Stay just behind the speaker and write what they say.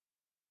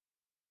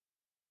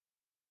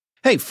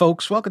Hey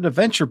folks, welcome to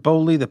Venture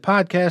Boldly, the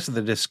podcast of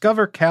the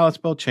Discover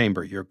Kalispell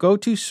Chamber, your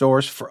go-to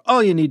source for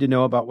all you need to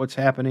know about what's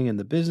happening in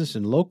the business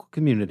and local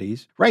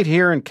communities right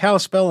here in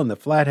Kalispell and the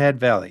Flathead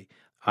Valley.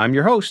 I'm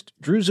your host,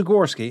 Drew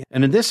Zagorski,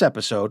 and in this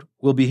episode,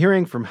 we'll be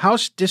hearing from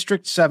House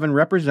District 7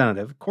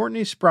 Representative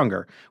Courtney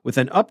Sprunger with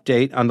an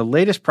update on the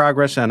latest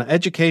progress on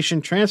education,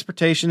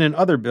 transportation, and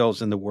other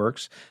bills in the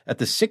works at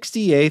the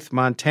 68th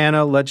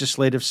Montana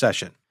Legislative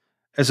Session.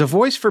 As a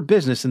voice for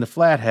business in the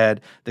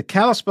Flathead, the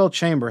Kalispell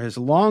Chamber has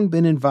long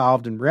been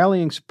involved in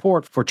rallying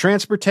support for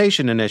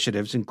transportation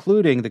initiatives,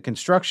 including the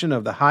construction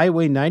of the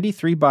Highway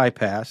 93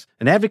 bypass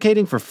and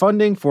advocating for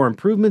funding for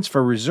improvements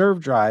for Reserve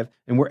Drive,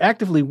 and we're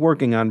actively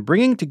working on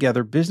bringing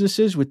together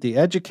businesses with the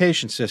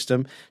education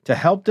system to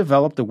help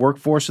develop the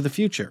workforce of the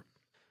future.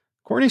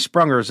 Courtney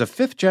Sprunger is a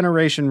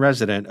fifth-generation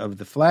resident of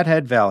the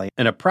Flathead Valley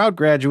and a proud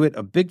graduate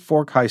of Big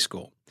Fork High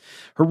School.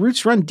 Her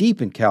roots run deep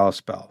in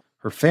Kalispell.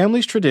 Her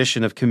family's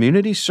tradition of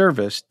community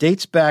service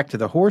dates back to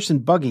the horse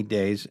and buggy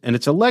days, and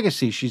it's a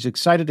legacy she's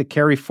excited to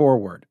carry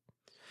forward.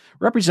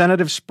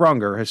 Representative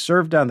Sprunger has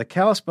served on the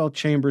Kalispell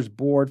Chamber's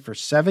board for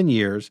 7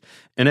 years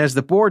and as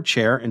the board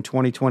chair in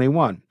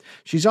 2021.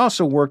 She's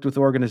also worked with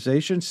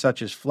organizations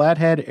such as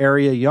Flathead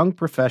Area Young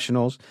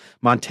Professionals,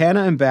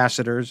 Montana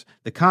Ambassadors,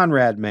 the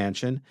Conrad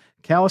Mansion,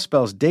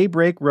 Kalispell's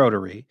Daybreak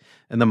Rotary,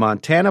 and the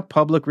Montana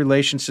Public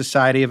Relations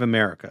Society of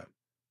America.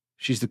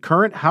 She's the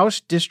current House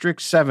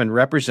District 7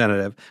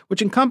 representative,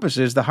 which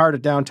encompasses the heart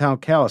of downtown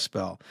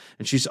Kalispell,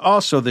 and she's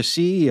also the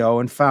CEO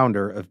and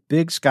founder of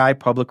Big Sky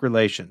Public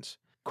Relations.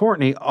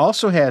 Courtney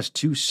also has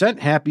 2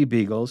 scent-happy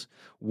beagles,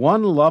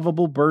 1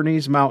 lovable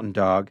Bernese mountain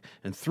dog,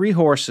 and 3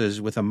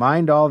 horses with a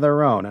mind all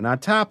their own. And on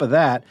top of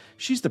that,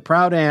 she's the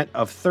proud aunt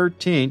of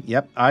 13,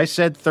 yep, I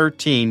said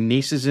 13,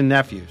 nieces and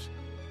nephews.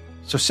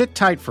 So sit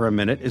tight for a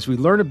minute as we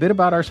learn a bit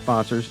about our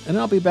sponsors, and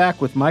I'll be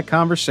back with my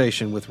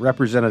conversation with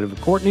Representative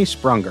Courtney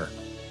Sprunger.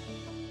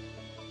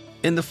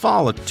 In the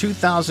fall of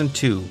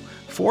 2002,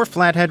 4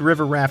 Flathead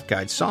River raft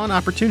guides saw an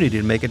opportunity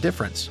to make a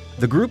difference.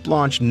 The group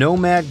launched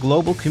Nomad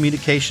Global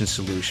Communication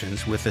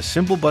Solutions with a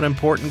simple but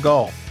important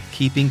goal: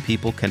 keeping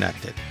people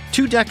connected.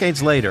 2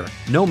 decades later,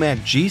 Nomad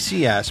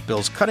GCS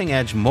builds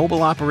cutting-edge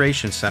mobile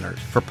operations centers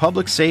for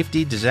public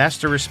safety,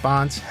 disaster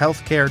response,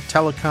 healthcare,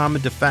 telecom,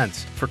 and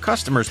defense for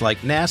customers like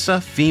NASA,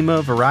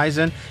 FEMA,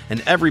 Verizon,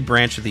 and every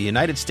branch of the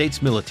United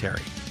States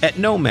military. At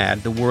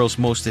Nomad, the world's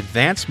most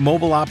advanced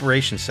mobile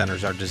operations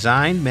centers are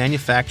designed,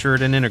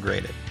 manufactured, and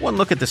integrated. One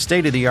look at the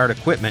state-of-the-art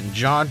equipment and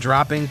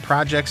jaw-dropping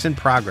projects in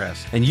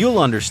progress, and you'll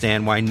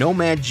understand why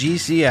Nomad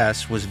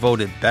GCS was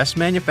voted Best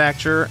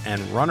Manufacturer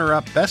and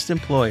runner-up Best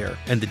Employer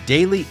in the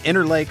Daily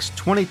Interlakes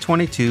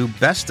 2022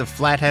 Best of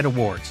Flathead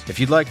Awards. If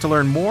you'd like to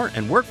learn more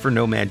and work for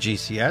Nomad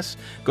GCS,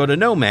 go to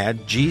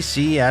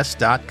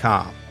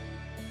nomadgcs.com.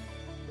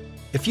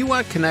 If you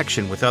want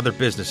connection with other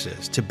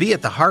businesses, to be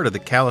at the heart of the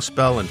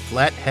Kalispell and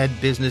Flathead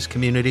business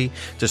community,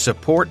 to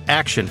support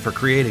action for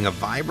creating a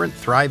vibrant,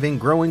 thriving,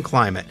 growing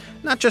climate,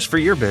 not just for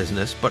your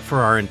business, but for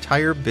our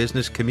entire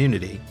business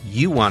community,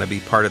 you want to be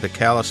part of the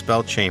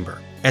Kalispell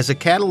Chamber. As a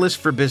catalyst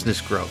for business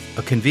growth,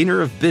 a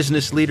convener of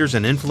business leaders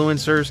and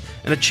influencers,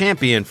 and a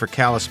champion for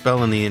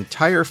Kalispell and the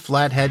entire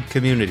Flathead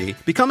community,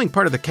 becoming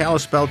part of the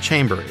Kalispell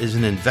Chamber is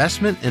an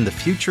investment in the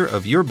future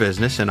of your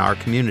business and our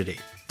community.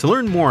 To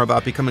learn more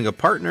about becoming a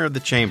partner of the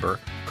Chamber,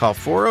 call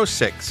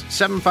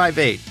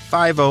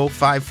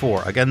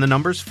 406-758-5054. Again, the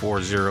number's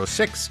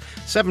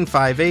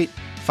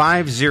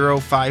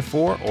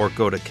 406-758-5054, or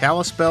go to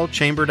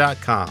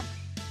kalispellchamber.com.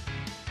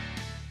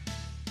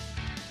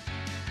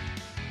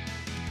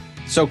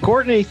 So,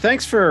 Courtney,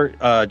 thanks for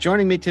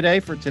joining me today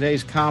for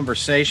today's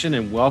conversation,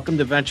 and welcome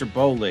to Venture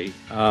Boldly.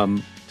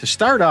 To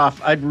start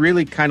off, I'd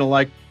really kind of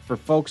like for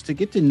folks to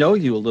get to know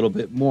you a little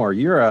bit more.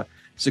 You're a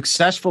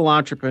successful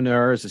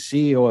entrepreneur as the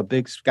CEO of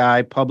Big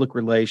Sky Public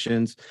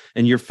Relations,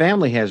 and your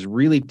family has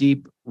really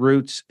deep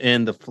roots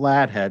in the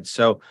Flathead.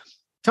 So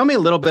tell me a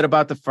little bit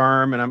about the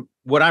firm. And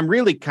what I'm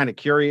really kind of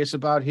curious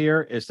about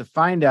here is to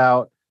find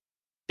out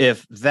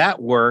if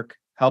that work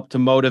helped to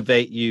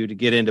motivate you to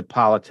get into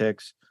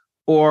politics,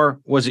 or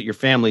was it your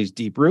family's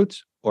deep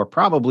roots, or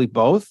probably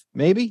both,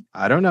 maybe?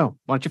 I don't know.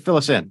 Why don't you fill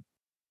us in?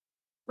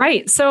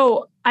 Right.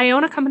 So I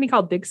own a company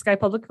called Big Sky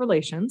Public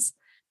Relations.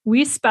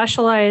 We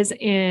specialize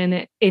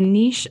in a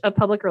niche of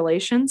public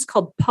relations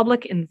called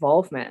public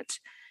involvement.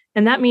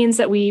 And that means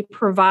that we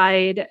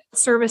provide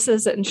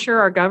services that ensure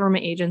our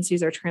government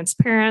agencies are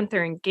transparent,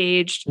 they're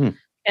engaged,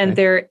 and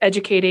they're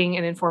educating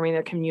and informing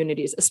their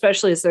communities,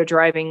 especially as they're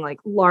driving like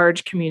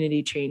large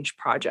community change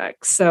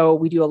projects. So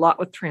we do a lot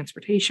with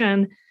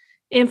transportation,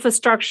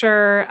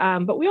 infrastructure,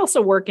 but we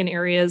also work in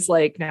areas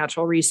like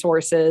natural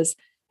resources.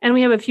 And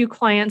we have a few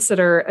clients that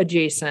are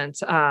adjacent,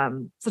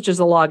 such as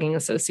the logging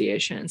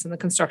associations and the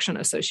construction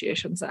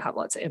associations that have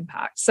lots of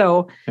impact.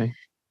 So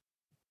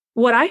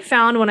what I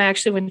found when I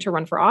actually went to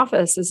run for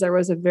office is there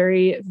was a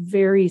very,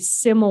 very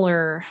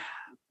similar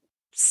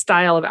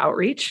style of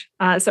outreach.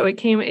 So it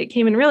came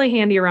in really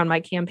handy around my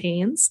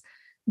campaigns.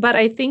 But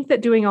I think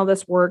that doing all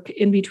this work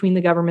in between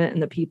the government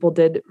and the people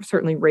did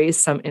certainly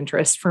raise some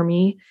interest for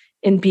me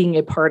in being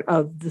a part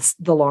of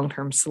the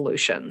long-term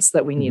solutions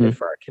that we needed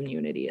for our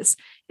communities.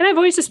 And I've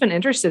always just been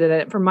interested in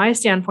it. From my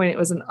standpoint, it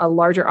was a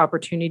larger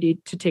opportunity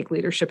to take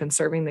leadership in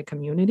serving the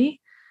community,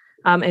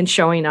 and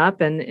showing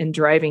up and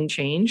driving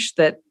change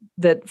that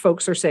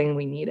folks are saying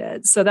we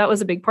needed. So that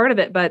was a big part of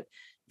it. But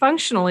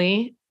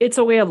functionally, it's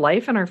a way of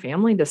life in our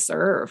family to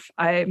serve.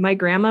 My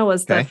grandma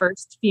was the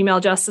first female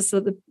justice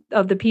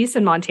of the peace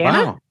in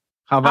Montana. Wow.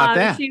 How about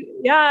that?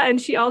 And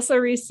she also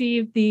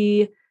received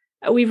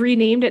we've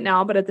renamed it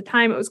now, but at the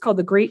time it was called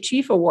the Great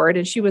Chief Award.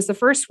 And she was the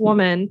first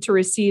woman to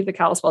receive the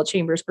Kalispell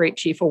Chamber's Great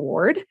Chief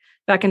Award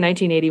back in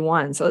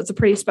 1981. So it's a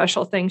pretty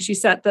special thing. She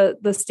set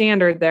the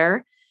standard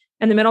there.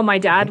 In the middle, my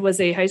dad was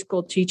a high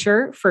school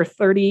teacher for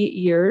 30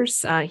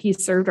 years. He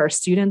served our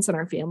students and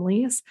our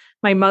families.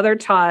 My mother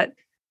taught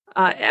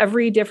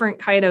every different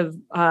kind of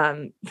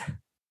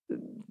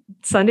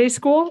Sunday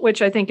school,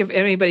 which I think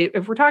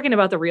if we're talking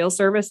about the real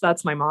service,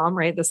 that's my mom,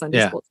 right? The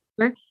Sunday school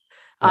teacher.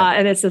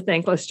 And it's a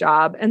thankless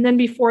job. And then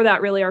before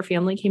that, really, our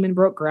family came and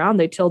broke ground.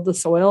 They tilled the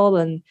soil,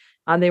 and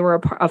they were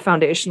a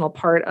foundational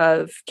part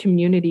of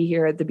community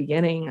here at the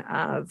beginning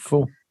of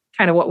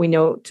kind of what we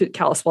know to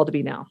Kalispell to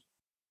be now.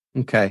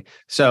 Okay.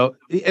 So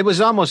it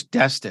was almost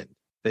destined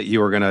that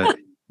you were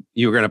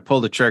gonna pull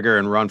the trigger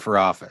and run for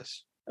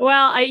office.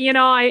 Well,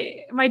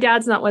 my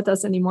dad's not with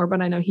us anymore,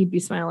 but I know he'd be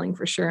smiling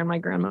for sure. And my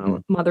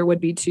grandmother would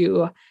be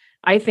too.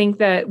 I think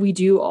that we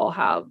do all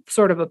have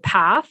sort of a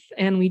path,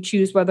 and we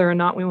choose whether or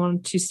not we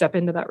want to step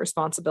into that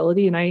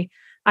responsibility. And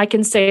I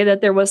can say that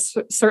there was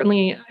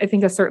certainly, I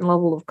think, a certain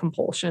level of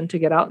compulsion to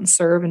get out and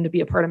serve and to be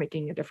a part of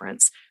making a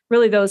difference.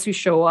 Really, those who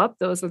show up,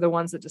 those are the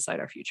ones that decide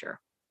our future.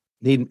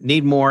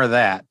 Need more of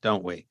that,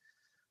 don't we?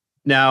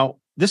 Now,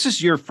 this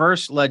is your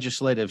first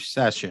legislative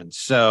session.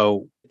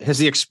 So has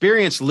the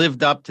experience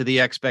lived up to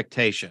the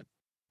expectation?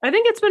 I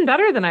think it's been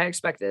better than I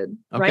expected.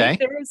 Okay.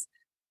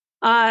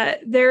 Right?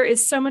 There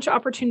is so much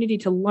opportunity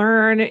to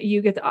learn.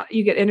 You get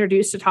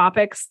introduced to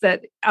topics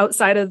that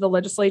outside of the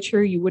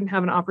legislature, you wouldn't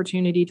have an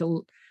opportunity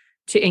to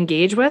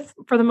engage with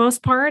for the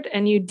most part.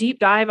 And you deep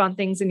dive on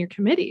things in your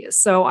committees.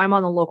 So I'm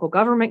on the local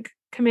government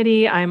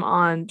committee. I'm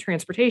on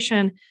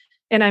transportation.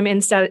 And I'm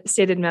in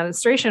state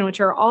administration,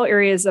 which are all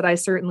areas that I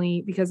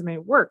certainly, because of my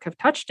work, have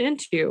touched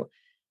into.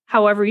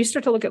 However, you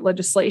start to look at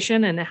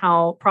legislation and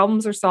how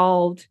problems are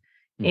solved,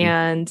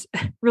 and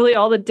really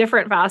all the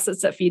different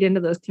facets that feed into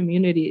those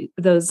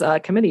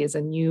committees,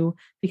 and you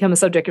become a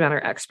subject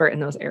matter expert in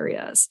those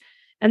areas.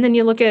 And then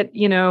you look at,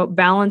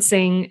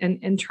 balancing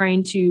and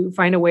trying to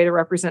find a way to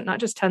represent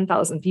not just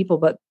 10,000 people,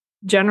 but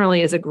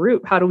generally as a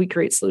group. How do we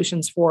create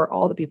solutions for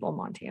all the people in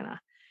Montana?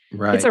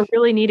 Right. It's a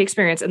really neat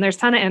experience, and there's a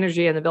ton of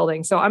energy in the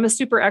building. So I'm a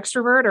super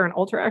extrovert or an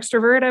ultra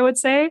extrovert, I would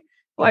say.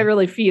 Well, I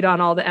really feed on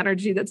all the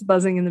energy that's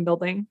buzzing in the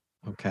building.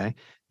 Okay.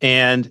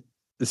 And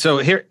so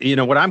here,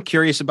 what I'm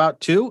curious about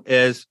too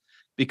is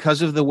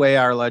because of the way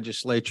our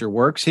legislature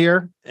works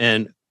here,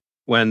 and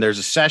when there's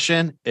a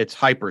session, it's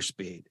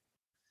hyperspeed.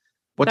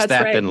 What's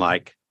that been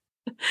like?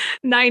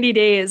 90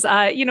 days.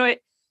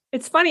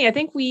 It's funny. I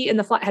think we in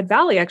the Flathead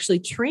Valley actually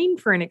train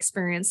for an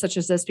experience such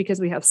as this because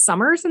we have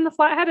summers in the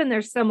Flathead, and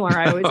they're similar.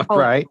 I always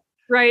call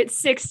it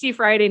 60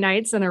 Friday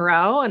nights in a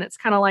row. And it's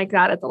kind of like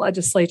that at the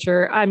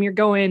legislature. You're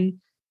going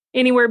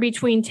anywhere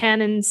between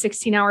 10 and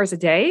 16 hours a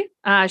day,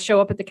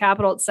 show up at the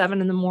Capitol at 7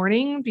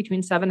 a.m,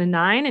 between 7 and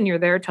 9, and you're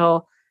there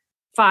till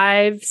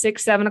 5,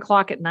 6, 7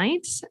 o'clock at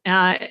night.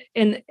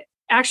 And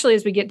actually,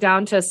 as we get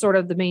down to sort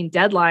of the main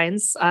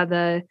deadlines,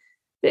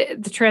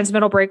 the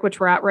transmittal break, which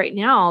we're at right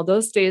now,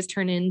 those days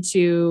turn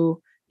into,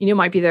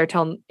 might be there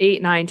till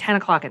 8, 9, 10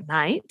 o'clock at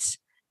night.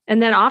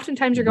 And then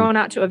oftentimes you're going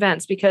out to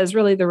events, because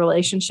really the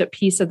relationship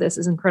piece of this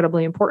is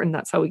incredibly important.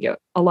 That's how we get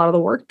a lot of the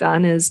work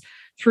done, is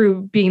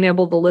through being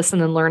able to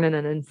listen and learn in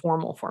an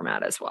informal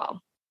format as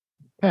well.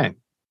 Okay.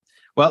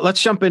 Well,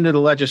 let's jump into the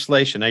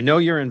legislation. I know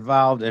you're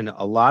involved in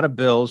a lot of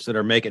bills that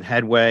are making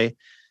headway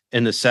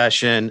in the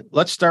session.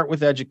 Let's start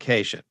with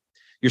education.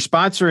 You're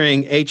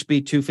sponsoring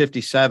HB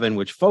 257,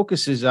 which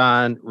focuses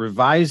on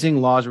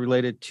revising laws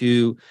related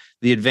to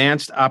the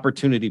Advanced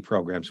Opportunity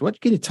Programs. What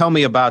can you tell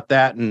me about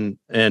that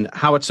and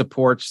how it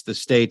supports the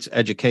state's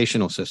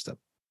educational system?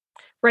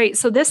 Right.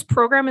 So this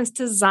program is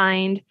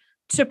designed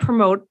to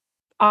promote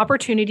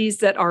opportunities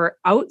that are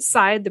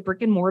outside the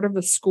brick and mortar of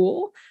the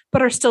school,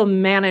 but are still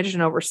managed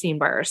and overseen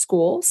by our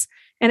schools.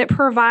 And it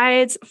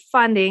provides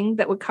funding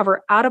that would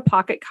cover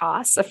out-of-pocket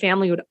costs a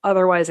family would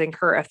otherwise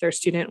incur if their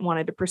student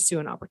wanted to pursue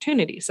an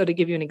opportunity. So to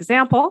give you an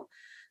example,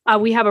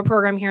 we have a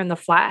program here in the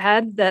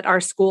Flathead that our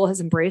school has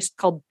embraced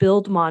called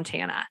Build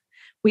Montana.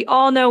 We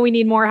all know we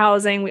need more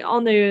housing. We all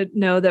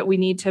know that we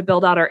need to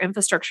build out our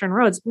infrastructure and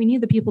roads. We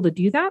need the people to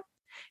do that.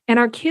 And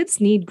our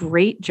kids need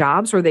great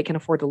jobs where they can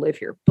afford to live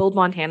here. Build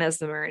Montana is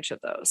the marriage of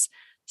those.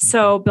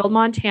 So Build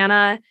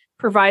Montana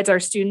provides our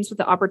students with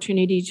the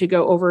opportunity to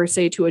go over,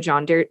 say, to a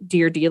John Deere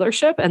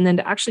dealership, and then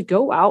to actually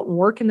go out and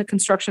work in the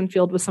construction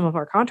field with some of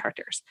our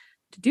contractors.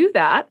 To do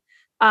that,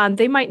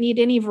 they might need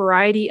any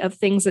variety of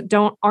things that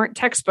aren't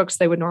textbooks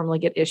they would normally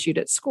get issued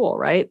at school,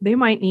 right? They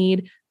might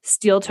need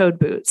steel-toed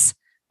boots.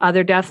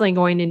 They're definitely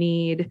going to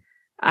need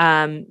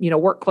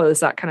work clothes,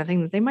 that kind of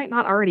thing that they might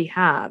not already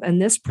have.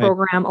 And this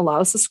program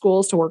allows the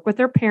schools to work with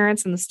their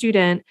parents and the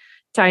student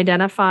to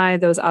identify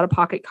those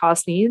out-of-pocket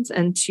cost needs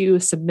and to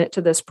submit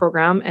to this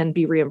program and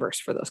be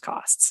reimbursed for those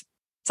costs.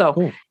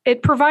 So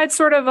It provides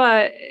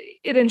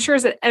it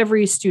ensures that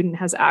every student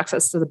has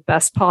access to the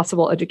best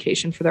possible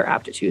education for their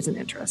aptitudes and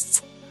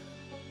interests.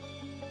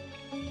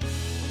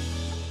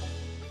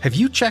 Have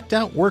you checked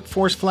out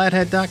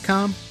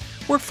WorkforceFlathead.com?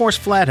 Workforce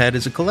Flathead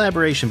is a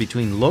collaboration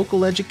between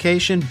local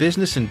education,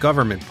 business, and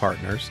government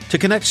partners to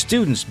connect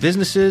students,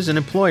 businesses, and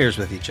employers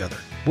with each other.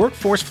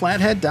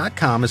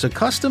 WorkforceFlathead.com is a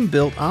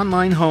custom-built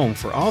online home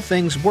for all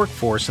things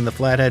workforce in the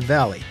Flathead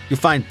Valley. You'll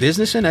find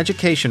business and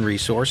education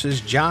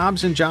resources,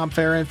 jobs and job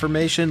fair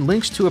information,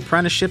 links to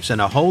apprenticeships,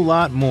 and a whole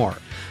lot more.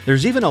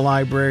 There's even a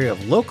library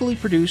of locally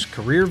produced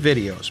career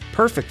videos,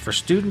 perfect for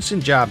students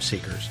and job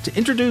seekers, to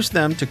introduce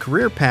them to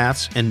career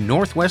paths in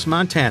Northwest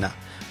Montana.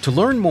 To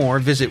learn more,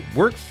 visit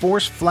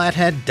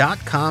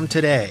WorkforceFlathead.com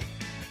today.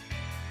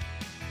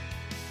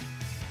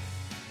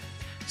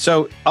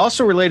 So,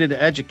 also related to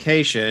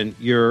education,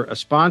 you're a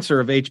sponsor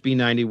of HB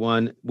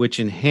 91, which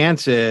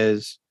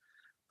enhances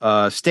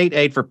state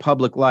aid for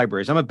public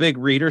libraries. I'm a big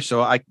reader,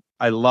 so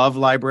I love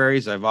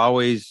libraries. I've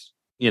always,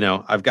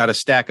 I've got a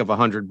stack of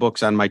 100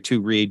 books on my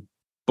to-read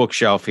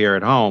bookshelf here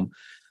at home,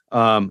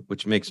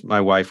 which makes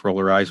my wife roll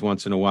her eyes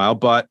once in a while.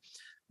 But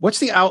what's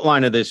the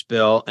outline of this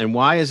bill, and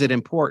why is it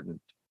important?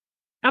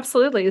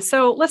 Absolutely.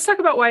 So let's talk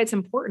about why it's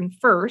important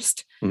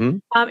first.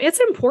 Mm-hmm. It's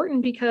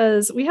important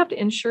because we have to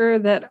ensure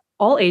that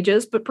all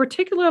ages, but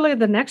particularly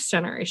the next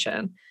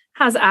generation,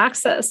 has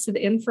access to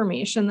the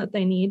information that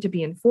they need to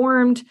be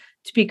informed,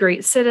 to be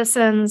great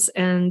citizens,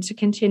 and to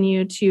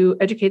continue to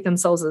educate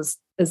themselves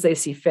as they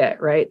see fit,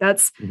 right?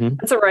 That's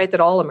a right that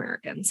all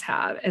Americans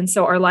have. And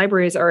so our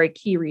libraries are a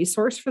key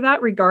resource for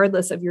that,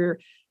 regardless of your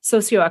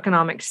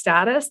socioeconomic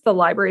status. The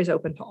library is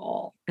open to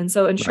all. And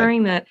so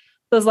ensuring that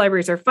those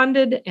libraries are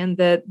funded and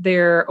that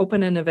they're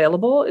open and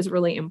available is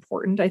really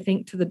important, I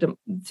think, to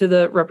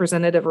the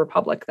representative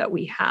republic that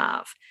we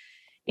have.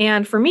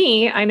 And for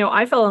me, I know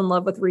I fell in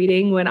love with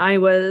reading when I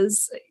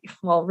was,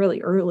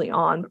 really early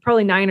on, but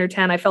probably 9 or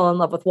 10. I fell in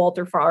love with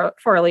Walter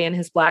Farley and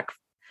his Black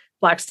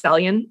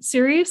Stallion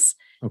series.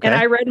 Okay. And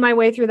I read my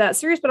way through that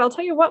series. But I'll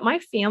tell you what, my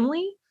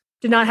family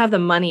did not have the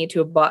money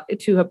to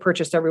have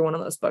purchased every one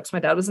of those books. My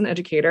dad was an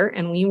educator,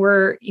 and we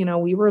were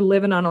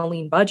living on a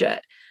lean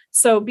budget.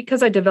 So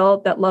because I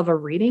developed that love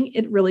of reading,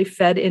 it really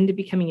fed into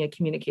becoming a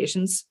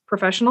communications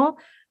professional,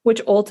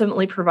 which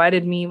ultimately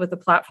provided me with a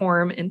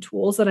platform and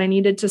tools that I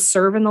needed to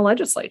serve in the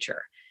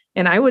legislature.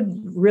 And I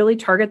would really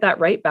target that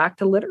right back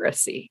to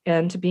literacy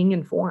and to being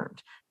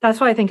informed.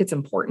 That's why I think it's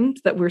important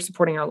that we're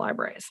supporting our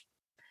libraries.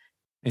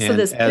 And so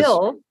this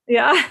bill,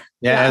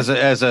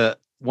 as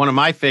one of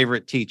my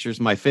favorite teachers,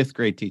 my 5th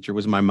grade teacher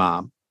was my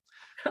mom.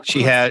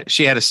 She had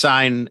a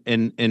sign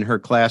in her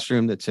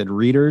classroom that said,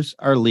 "Readers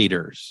are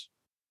leaders."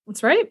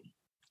 That's right.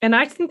 And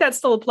I think that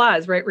still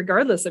applies, right?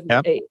 Regardless of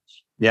your age.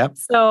 Yep.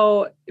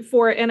 So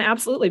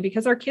absolutely,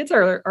 because our kids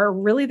are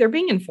really, they're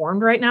being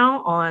informed right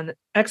now on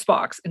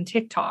Xbox and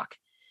TikTok.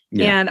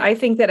 Yeah. And I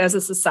think that as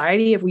a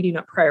society, if we do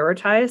not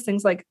prioritize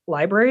things like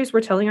libraries,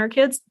 we're telling our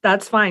kids,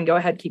 that's fine. Go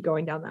ahead, keep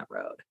going down that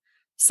road.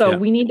 So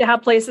we need to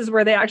have places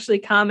where they actually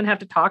come and have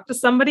to talk to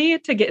somebody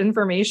to get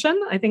information.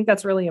 I think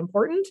that's really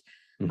important.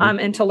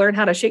 And to learn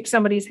how to shake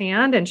somebody's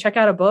hand and check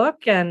out a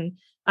book and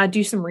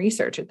do some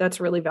research. That's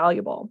really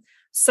valuable.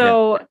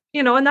 So,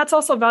 and that's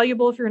also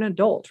valuable if you're an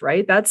adult,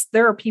 right?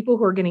 There are people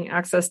who are getting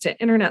access to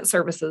internet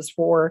services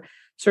for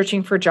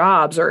searching for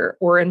jobs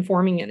or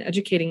informing and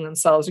educating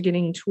themselves or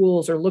getting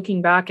tools or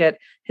looking back at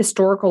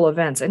historical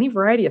events, any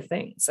variety of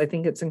things. I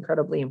think it's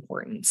incredibly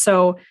important.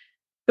 So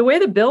the way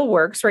the bill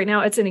works right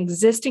now, it's an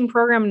existing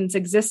program and it's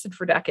existed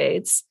for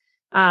decades.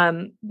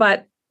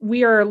 But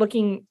we are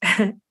looking,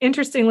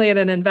 interestingly, at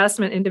an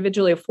investment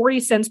individually of 40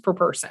 cents per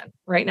person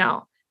right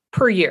now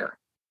per year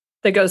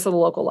that goes to the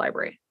local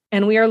library.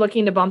 And we are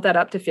looking to bump that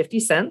up to 50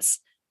 cents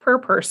per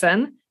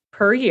person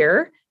per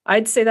year.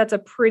 I'd say that's a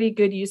pretty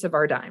good use of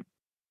our dime.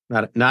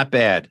 Not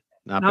bad.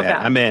 Not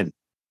bad. I'm in.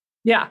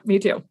 Yeah, me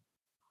too.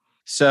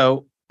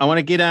 So I want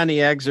to get on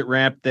the exit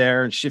ramp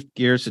there and shift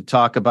gears to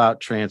talk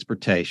about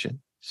transportation.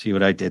 See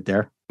what I did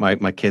there?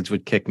 My kids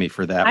would kick me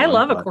for that. I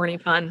love a corny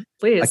pun.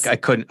 Please. I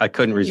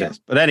couldn't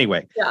resist. But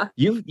anyway,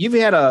 you've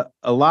had a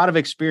lot of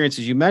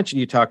experiences. You mentioned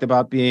you talked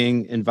about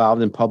being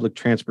involved in public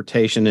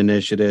transportation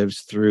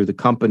initiatives through the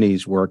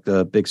company's work,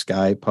 the Big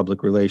Sky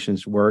public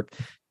relations work,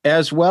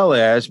 as well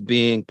as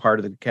being part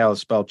of the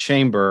Kalispell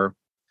Chamber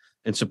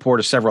in support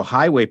of several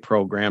highway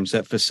programs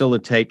that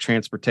facilitate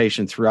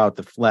transportation throughout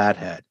the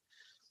Flathead.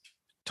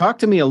 Talk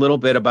to me a little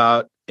bit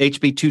about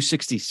HB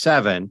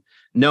 267,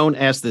 known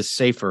as the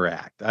SAFER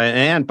Act.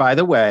 And by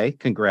the way,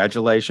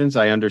 congratulations.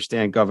 I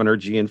understand Governor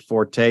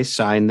Gianforte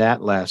signed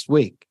that last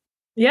week.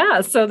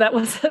 Yeah, so that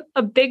was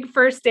a big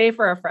first day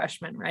for a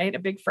freshman, right? A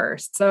big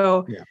first.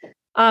 So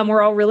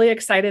we're all really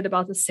excited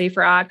about the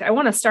SAFER Act. I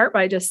want to start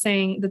by just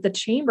saying that the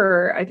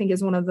Chamber, I think,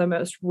 is one of the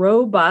most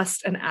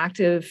robust and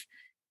active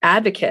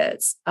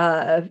advocates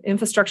of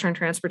infrastructure and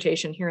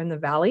transportation here in the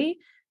Valley.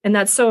 And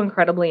that's so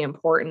incredibly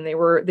important. They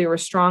were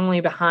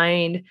strongly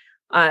behind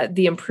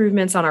the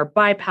improvements on our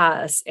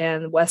bypass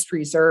and West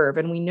Reserve.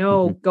 And we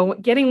know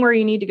getting where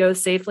you need to go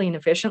safely and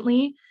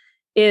efficiently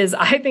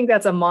I think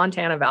that's a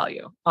Montana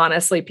value.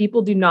 Honestly,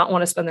 people do not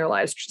want to spend their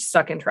lives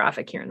stuck in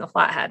traffic here in the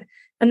Flathead.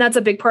 And that's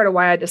a big part of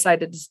why I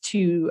decided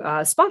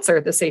to sponsor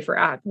the SAFER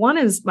Act. One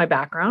is my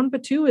background,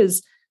 but two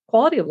is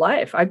quality of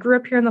life. I grew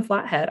up here in the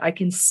Flathead. I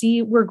can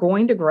see we're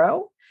going to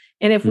grow.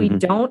 And if we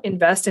don't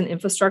invest in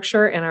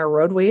infrastructure and our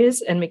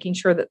roadways and making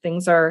sure that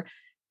things are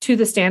to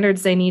the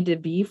standards they need to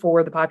be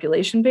for the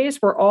population base,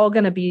 we're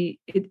going to be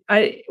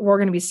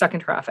stuck in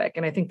traffic.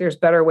 And I think there's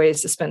better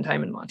ways to spend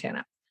time in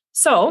Montana.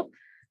 So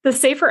the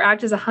SAFER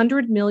Act is a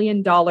 $100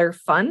 million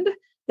fund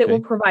that will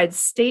provide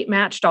state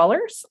match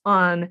dollars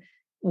on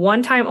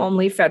one-time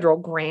only federal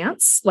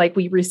grants like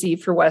we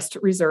received for West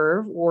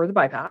Reserve or the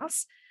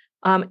bypass.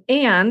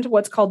 And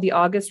what's called the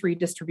August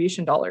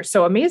redistribution dollars.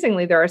 So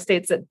amazingly, there are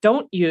states that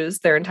don't use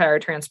their entire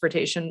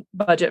transportation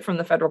budget from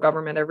the federal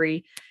government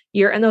every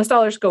year. And those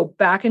dollars go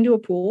back into a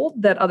pool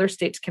that other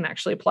states can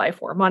actually apply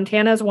for.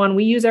 Montana is one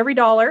we use every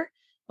dollar.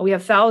 We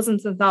have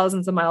thousands and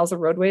thousands of miles of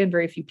roadway and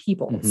very few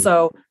people.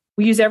 So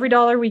we use every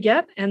dollar we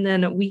get, and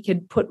then we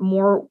could put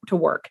more to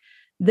work.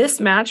 This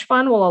match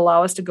fund will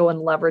allow us to go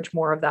and leverage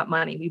more of that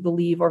money. We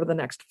believe over the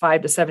next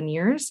 5 to 7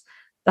 years,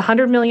 the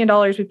 $100 million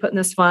we put in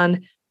this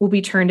fund will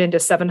be turned into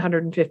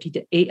 $750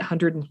 to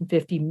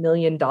 $850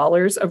 million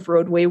of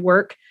roadway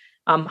work,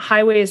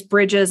 highways,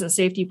 bridges, and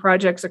safety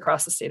projects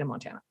across the state of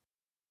Montana.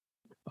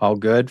 All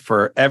good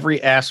for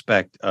every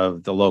aspect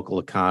of the local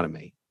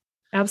economy.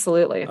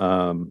 Absolutely.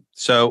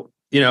 So,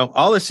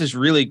 all this is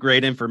really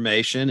great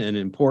information and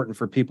important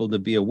for people to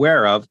be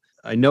aware of.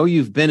 I know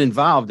you've been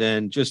involved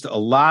in just a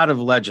lot of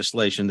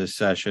legislation this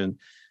session,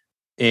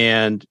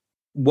 and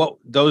what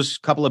those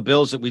couple of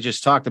bills that we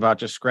just talked about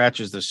just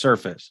scratches the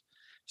surface.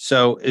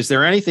 So is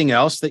there anything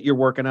else that you're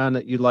working on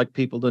that you'd like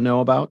people to know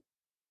about?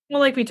 Well,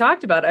 like we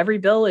talked about, every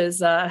bill is,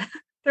 they're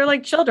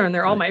like children.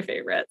 They're all my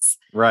favorites.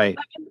 Right.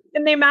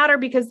 And they matter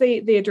because they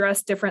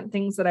address different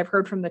things that I've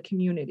heard from the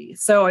community.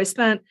 So I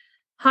spent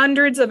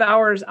hundreds of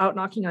hours out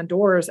knocking on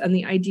doors, and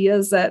the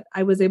ideas that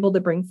I was able to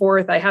bring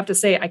forth, I have to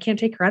say, I can't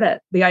take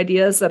credit. The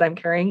ideas that I'm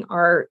carrying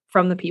are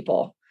from the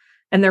people,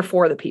 and they're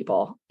for the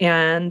people.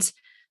 And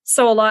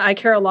so I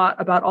care a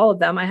lot about all of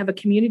them. I have a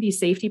community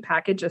safety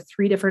package of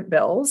 3 different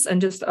bills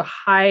and just a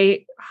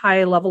high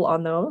level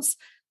on those.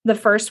 The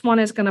first one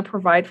is going to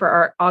provide for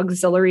our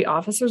auxiliary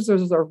officers.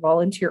 Those are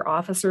volunteer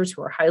officers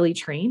who are highly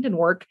trained and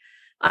work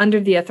under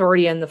the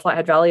authority in the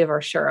Flathead Valley of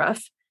our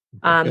sheriff.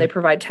 They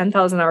provide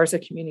 10,000 hours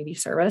of community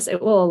service.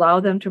 It will allow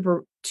them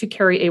to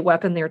carry a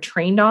weapon they're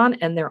trained on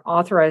and they're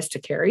authorized to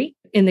carry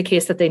in the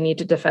case that they need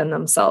to defend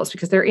themselves,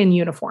 because they're in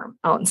uniform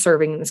out and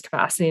serving in this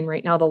capacity. And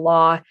right now the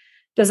law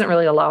doesn't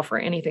really allow for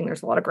anything.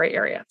 There's a lot of gray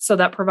area. So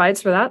that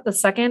provides for that. The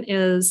second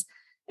is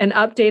an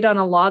update on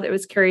a law that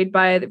was carried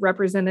by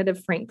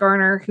Representative Frank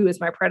Garner, who is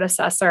my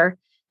predecessor,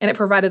 and it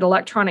provided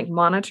electronic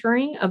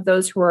monitoring of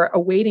those who are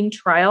awaiting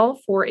trial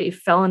for a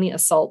felony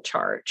assault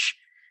charge.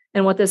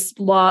 And what this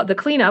law, the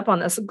cleanup on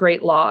this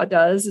great law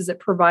does is it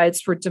provides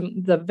for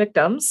the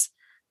victims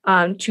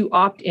to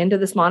opt into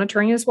this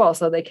monitoring as well,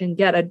 so they can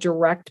get a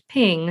direct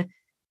ping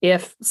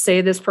if,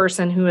 say, this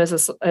person who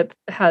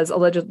has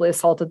allegedly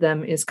assaulted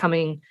them is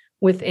coming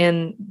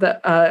within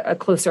a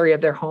close area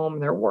of their home,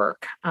 their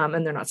work,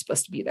 and they're not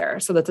supposed to be there.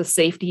 So that's a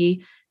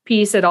safety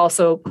piece. It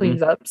also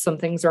cleans up some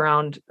things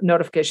around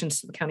notifications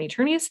to the county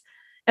attorneys.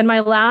 And my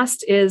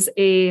last is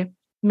a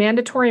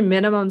mandatory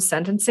minimum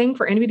sentencing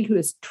for anybody who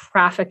is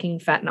trafficking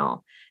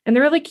fentanyl. And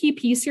the really key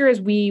piece here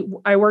is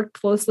I worked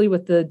closely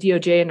with the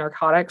DOJ and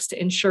narcotics to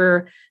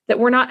ensure that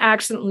we're not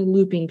accidentally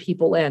looping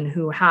people in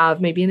who have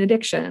maybe an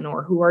addiction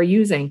or who are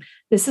using.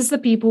 This is the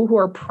people who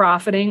are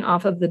profiting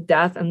off of the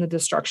death and the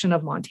destruction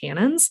of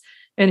Montanans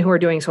and who are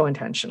doing so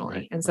intentionally.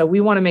 Right. And so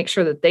we want to make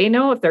sure that they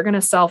know if they're going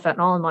to sell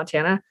fentanyl in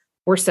Montana,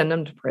 we're sending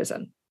them to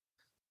prison.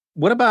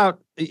 What about,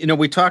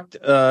 we talked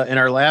in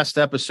our last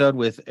episode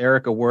with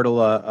Erica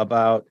Werdela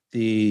about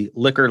the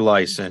liquor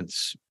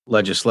license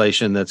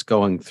legislation that's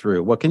going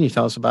through. What can you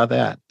tell us about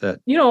that?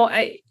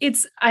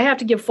 I have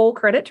to give full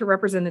credit to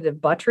Representative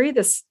Buttry.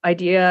 This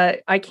idea,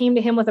 I came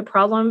to him with a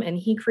problem and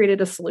he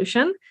created a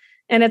solution.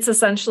 And it's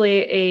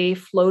essentially a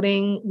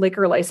floating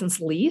liquor license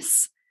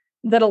lease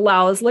that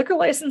allows liquor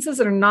licenses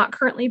that are not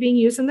currently being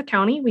used in the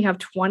county. We have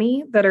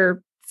 20 that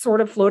are sort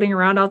of floating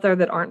around out there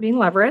that aren't being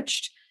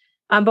leveraged.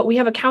 But we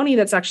have a county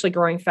that's actually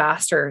growing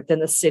faster than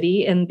the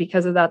city. And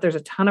because of that, there's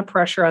a ton of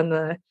pressure on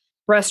the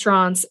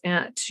restaurants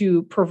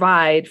to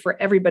provide for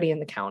everybody in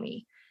the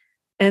county.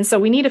 And so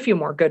we need a few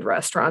more good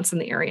restaurants in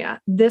the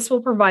area. This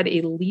will provide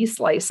a lease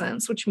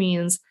license, which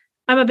means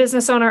I'm a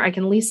business owner. I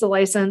can lease the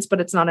license, but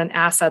it's not an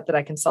asset that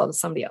I can sell to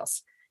somebody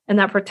else. And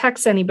that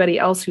protects anybody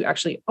else who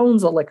actually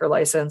owns a liquor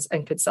license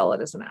and could sell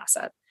it as an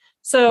asset.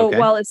 So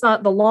while it's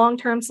not the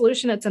long-term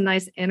solution, it's a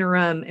nice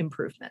interim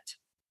improvement.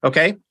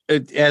 Okay.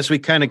 As we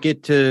kind of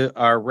get to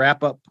our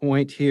wrap-up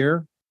point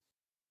here,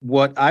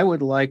 what I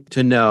would like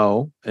to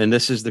know, and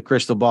this is the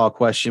crystal ball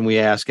question we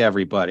ask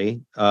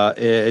everybody,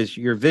 is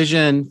your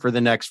vision for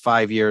the next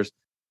 5 years.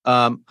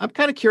 I'm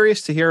kind of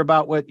curious to hear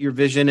about what your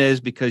vision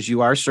is, because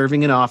you are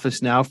serving in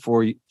office now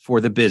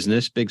for the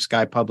business, Big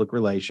Sky Public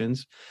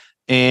Relations,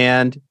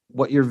 and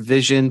what your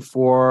vision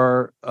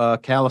for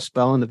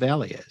Kalispell and the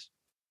Valley is.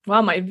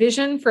 Wow, my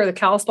vision for the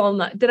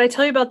Kalispell. Did I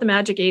tell you about the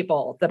Magic 8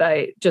 Ball that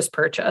I just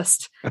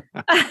purchased?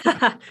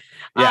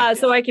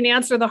 So I can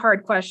answer the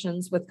hard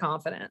questions with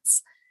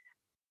confidence.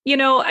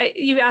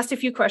 You asked a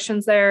few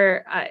questions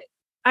there.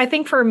 I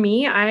think for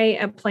me,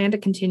 I plan to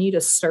continue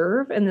to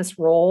serve in this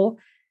role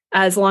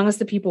as long as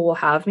the people will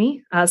have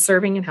me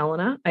serving in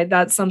Helena.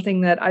 That's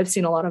something that I've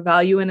seen a lot of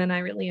value in, and I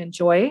really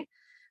enjoy.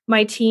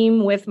 My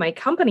team with my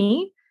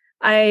company,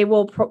 I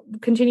will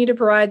continue to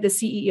provide the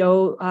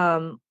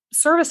CEO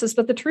services.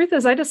 But the truth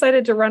is, I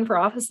decided to run for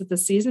office at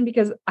this season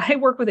because I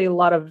work with a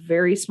lot of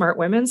very smart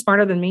women,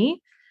 smarter than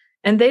me,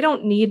 and they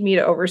don't need me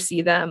to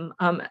oversee them,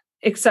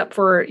 except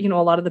for, a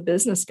lot of the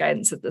business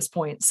guidance at this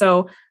point.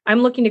 So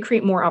I'm looking to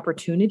create more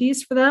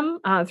opportunities for them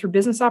through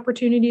business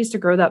opportunities to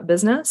grow that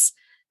business.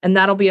 And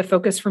that'll be a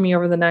focus for me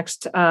over the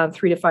next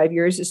 3 to 5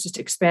 years, is just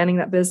expanding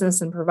that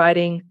business and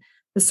providing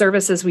the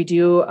services we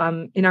do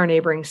in our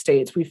neighboring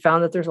states. We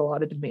found that there's a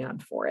lot of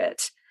demand for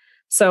it.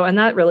 So, and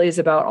that really is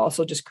about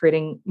also just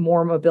creating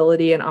more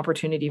mobility and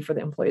opportunity for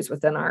the employees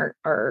within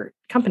our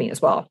company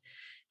as well.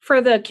 For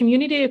the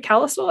community of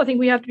Kalispell, I think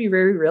we have to be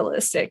very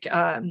realistic.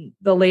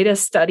 The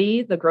latest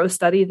study, the growth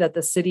study that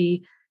the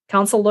city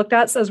council looked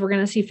at, says we're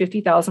going to see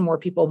 50,000 more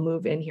people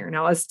move in here.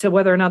 Now, as to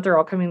whether or not they're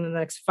all coming in the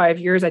next 5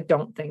 years, I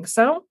don't think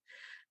so.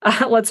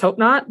 Let's hope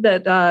not.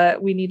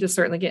 That we need to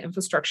certainly get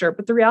infrastructure.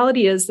 But the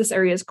reality is this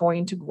area is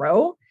going to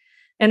grow.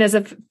 And as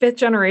a fifth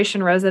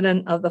generation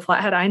resident of the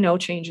Flathead, I know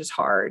change is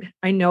hard.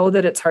 I know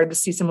that it's hard to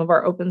see some of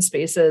our open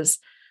spaces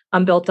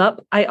built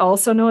up. I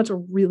also know it's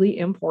really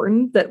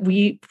important that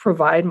we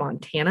provide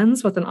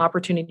Montanans with an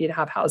opportunity to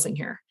have housing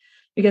here.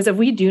 Because if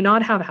we do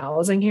not have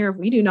housing here, if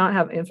we do not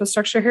have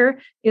infrastructure here,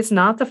 it's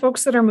not the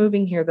folks that are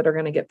moving here that are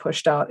going to get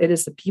pushed out. It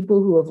is the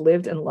people who have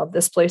lived and loved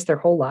this place their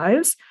whole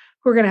lives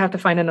who are going to have to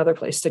find another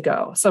place to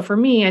go. So for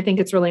me, I think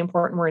it's really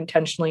important we're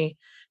intentionally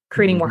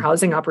creating more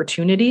housing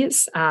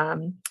opportunities.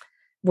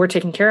 We're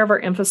taking care of our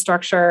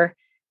infrastructure,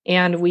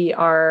 and we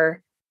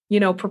are,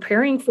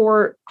 preparing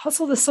for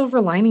also the silver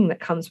lining that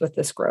comes with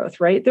this growth,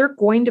 right? There are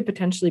going to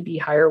potentially be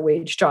higher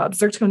wage jobs.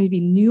 There's going to be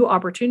new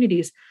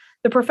opportunities.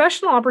 The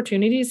professional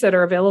opportunities that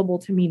are available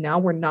to me now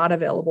were not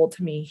available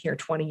to me here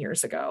 20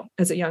 years ago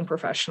as a young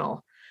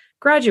professional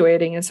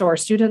graduating. And so our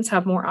students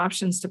have more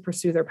options to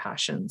pursue their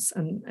passions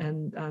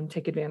and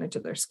take advantage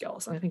of their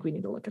skills. And I think we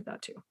need to look at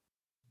that too.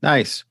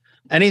 Nice.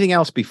 Anything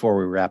else before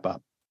we wrap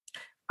up?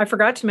 I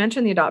forgot to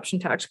mention the adoption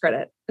tax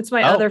credit. It's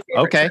my other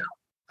favorite. Okay.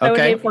 I would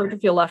hate for it to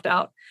feel left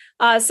out.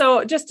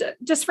 So just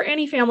for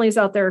any families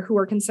out there who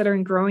are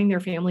considering growing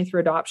their family through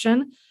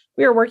adoption,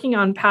 we are working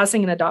on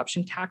passing an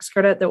adoption tax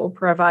credit that will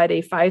provide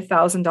a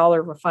 $5,000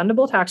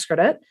 refundable tax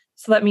credit.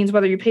 So that means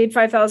whether you paid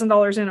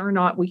 $5,000 in or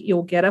not,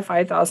 you'll get a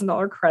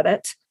 $5,000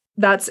 credit.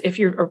 That's if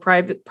you're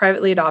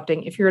privately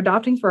adopting. If you're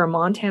adopting for a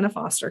Montana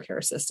foster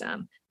care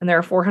system, and there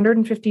are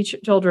 450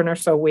 children or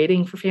so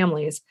waiting for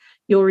families,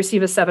 you'll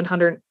receive a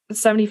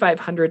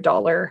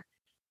 $7,500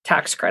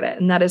 tax credit,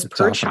 and that is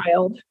per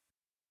child.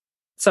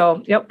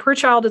 So, per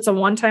child, it's a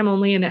one-time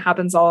only, and it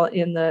happens all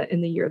in the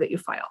year that you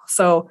file.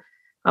 So,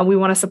 we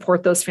want to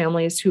support those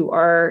families who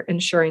are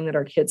ensuring that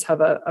our kids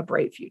have a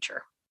bright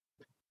future.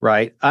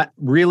 Right.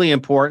 Really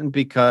important,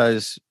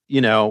 because,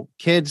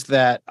 kids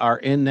that are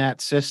in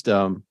that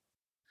system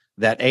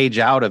that age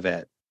out of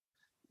it,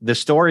 the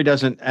story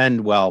doesn't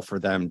end well for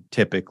them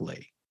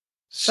typically.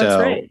 So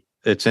that's right.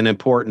 It's an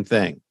important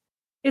thing.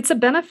 It's a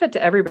benefit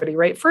to everybody,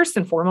 right? First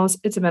and foremost,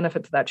 it's a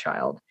benefit to that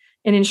child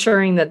and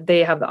ensuring that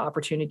they have the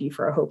opportunity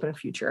for a hope and a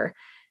future.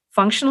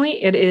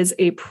 Functionally, it is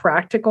a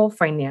practical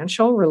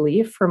financial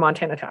relief for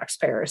Montana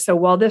taxpayers. So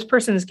while this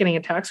person is getting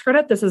a tax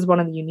credit, this is one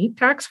of the unique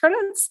tax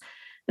credits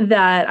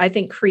that I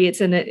think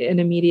creates an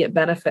immediate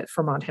benefit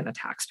for Montana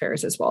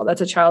taxpayers as well.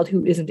 That's a child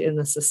who isn't in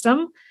the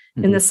system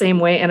in the same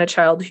way, and a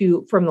child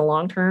who from the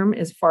long term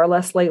is far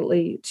less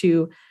likely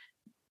to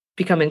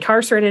become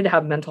incarcerated,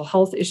 have mental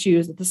health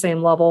issues at the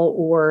same level,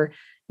 or,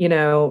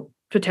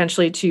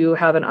 potentially to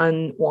have an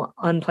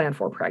unplanned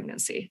for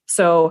pregnancy.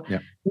 So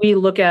we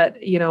look at,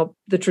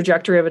 the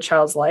trajectory of a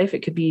child's life.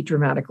 It could be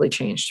dramatically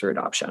changed through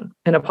adoption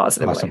in a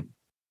positive way.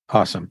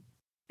 Awesome.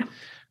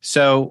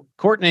 So,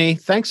 Courtney,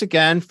 thanks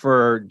again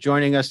for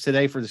joining us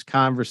today for this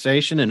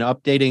conversation and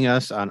updating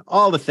us on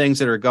all the things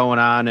that are going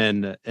on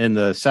in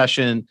the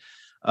session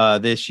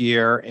this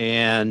year.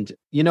 And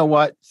you know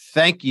what?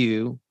 Thank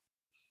you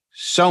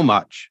so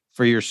much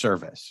for your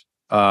service.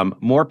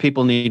 More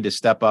people need to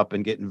step up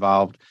and get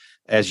involved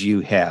as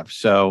you have.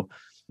 So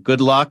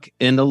good luck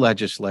in the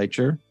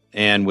legislature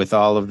and with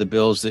all of the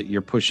bills that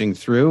you're pushing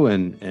through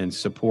and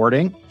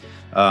supporting.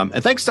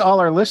 And thanks to all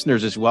our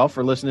listeners as well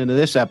for listening to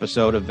this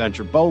episode of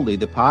Venture Boldly,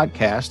 the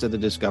podcast of the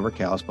Discover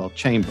Kalispell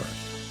Chamber.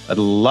 I'd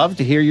love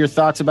to hear your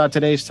thoughts about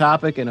today's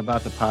topic and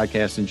about the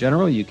podcast in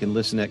general. You can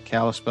listen at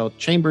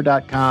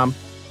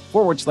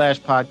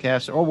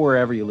kalispellchamber.com/podcast or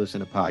wherever you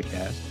listen to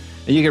podcasts.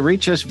 And you can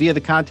reach us via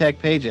the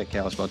contact page at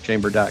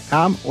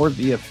kalispellchamber.com or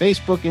via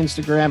Facebook,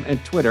 Instagram,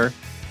 and Twitter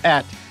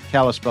at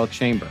Kalispell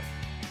Chamber.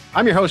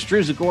 I'm your host,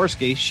 Drew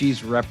Zagorski.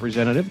 She's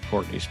Representative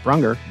Courtney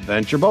Sprunger.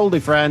 Venture boldly,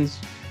 friends.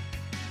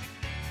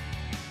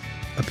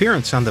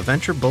 Appearance on the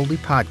Venture Boldly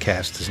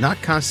podcast does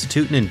not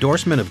constitute an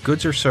endorsement of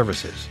goods or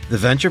services. The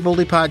Venture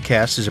Boldly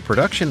podcast is a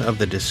production of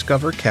the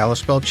Discover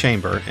Kalispell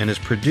Chamber and is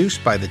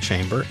produced by the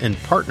Chamber in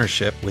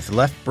partnership with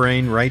Left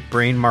Brain, Right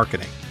Brain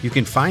Marketing. You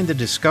can find the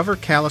Discover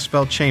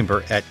Kalispell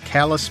Chamber at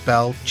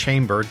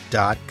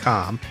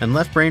kalispellchamber.com and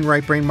Left Brain,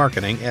 Right Brain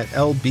Marketing at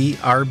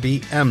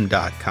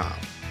lbrbm.com.